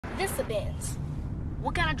participants.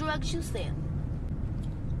 What kind of drugs you sell?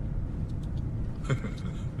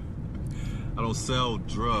 I don't sell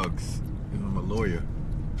drugs. I'm a lawyer.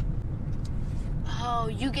 Oh,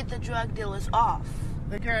 you get the drug dealers off.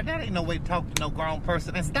 Hey, girl, that ain't no way to talk to no grown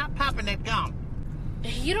person. And stop popping that gum.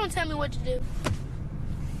 You don't tell me what to do.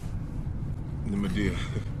 The Madea.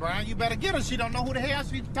 Brian, you better get her. She don't know who the hell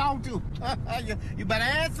she's talking to. You better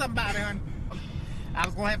ask somebody, honey. I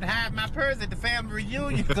was going to hide my purse at the family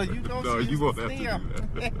reunion, so you know No, you won't have to steal.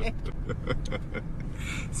 do that.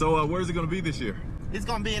 So, where's it going to be this year? It's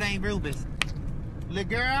going to be at Aunt Ruby's. Little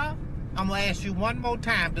girl, I'm going to ask you one more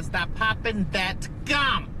time to stop popping that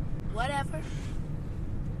gum. Whatever.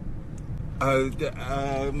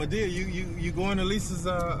 Madea, you going to Lisa's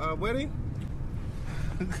wedding?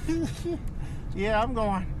 Yeah, I'm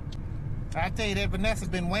going. I tell you that Vanessa's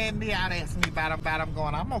been weighing me out, asking me about I'm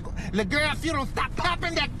going. I'm gonna go. Little girl, if you don't stop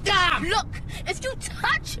popping that gum. Look, if you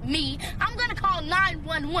touch me, I'm gonna call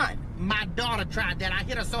 911. My daughter tried that. I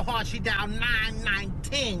hit her so hard she dialed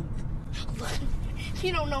 919. Look,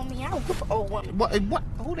 you don't know me. I don't give an old woman. What?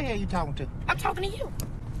 Who the hell are you talking to? I'm talking to you.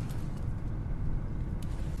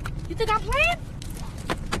 You think I'm playing?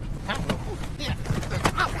 I don't know who. Yeah.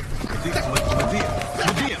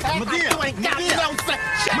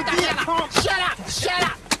 Shut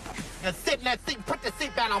up! Now sit in that seat, put the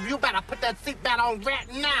seatbelt on. You better put that seatbelt on right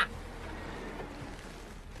now.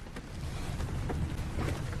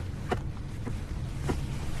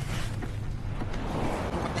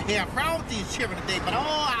 What the hell wrong with these children today? But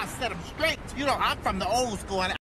I set them straight. You know, I'm from the old school.